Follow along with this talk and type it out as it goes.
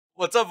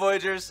What's up,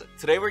 Voyagers?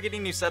 Today we're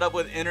getting you set up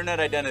with internet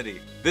identity.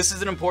 This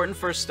is an important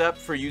first step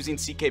for using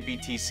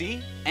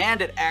ckBTC, and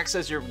it acts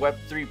as your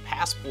Web3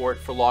 passport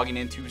for logging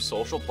into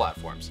social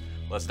platforms.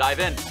 Let's dive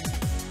in.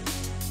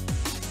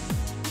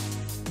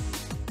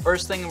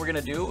 First thing we're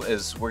gonna do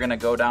is we're gonna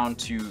go down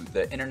to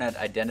the internet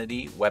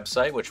identity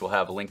website, which we'll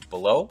have linked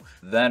below.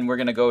 Then we're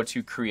gonna go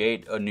to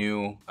create a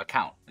new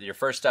account. Your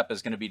first step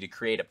is gonna be to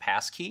create a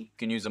passkey. You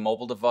can use a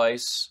mobile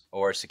device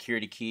or a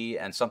security key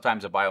and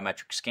sometimes a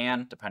biometric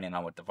scan, depending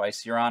on what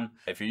device you're on.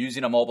 If you're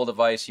using a mobile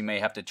device, you may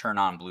have to turn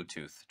on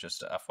Bluetooth,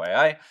 just a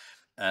FYI.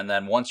 And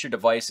then once your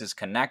device is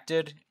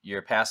connected,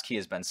 your passkey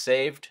has been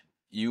saved,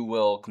 you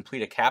will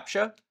complete a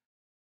CAPTCHA.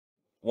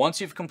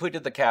 Once you've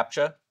completed the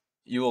CAPTCHA,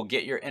 you will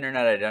get your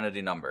internet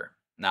identity number.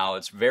 Now,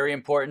 it's very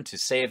important to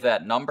save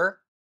that number.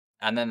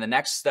 And then the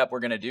next step we're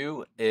gonna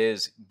do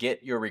is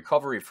get your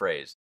recovery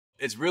phrase.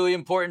 It's really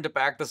important to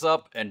back this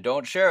up and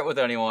don't share it with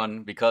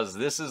anyone because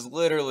this is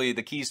literally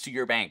the keys to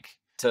your bank.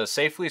 To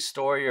safely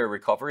store your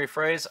recovery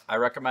phrase, I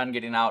recommend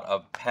getting out a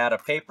pad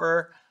of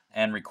paper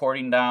and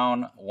recording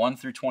down 1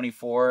 through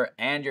 24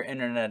 and your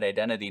internet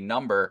identity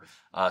number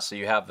so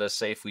you have this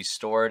safely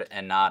stored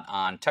and not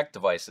on tech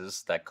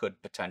devices that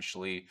could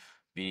potentially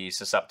be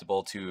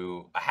susceptible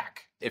to a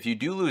hack. If you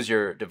do lose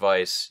your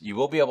device, you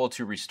will be able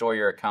to restore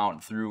your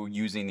account through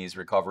using these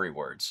recovery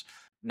words.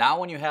 Now,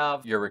 when you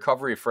have your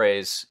recovery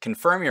phrase,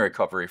 confirm your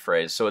recovery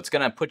phrase. So it's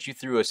gonna put you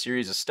through a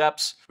series of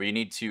steps where you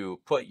need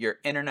to put your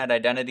internet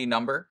identity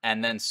number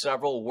and then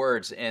several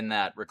words in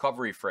that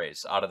recovery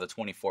phrase out of the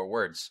 24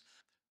 words.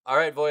 All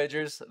right,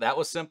 Voyagers, that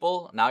was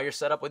simple. Now you're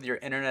set up with your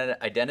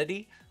internet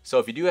identity. So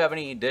if you do have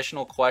any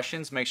additional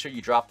questions, make sure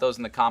you drop those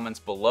in the comments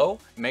below.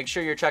 Make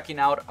sure you're checking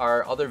out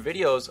our other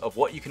videos of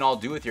what you can all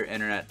do with your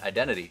internet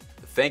identity.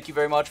 Thank you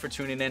very much for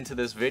tuning into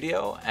this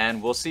video,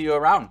 and we'll see you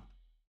around.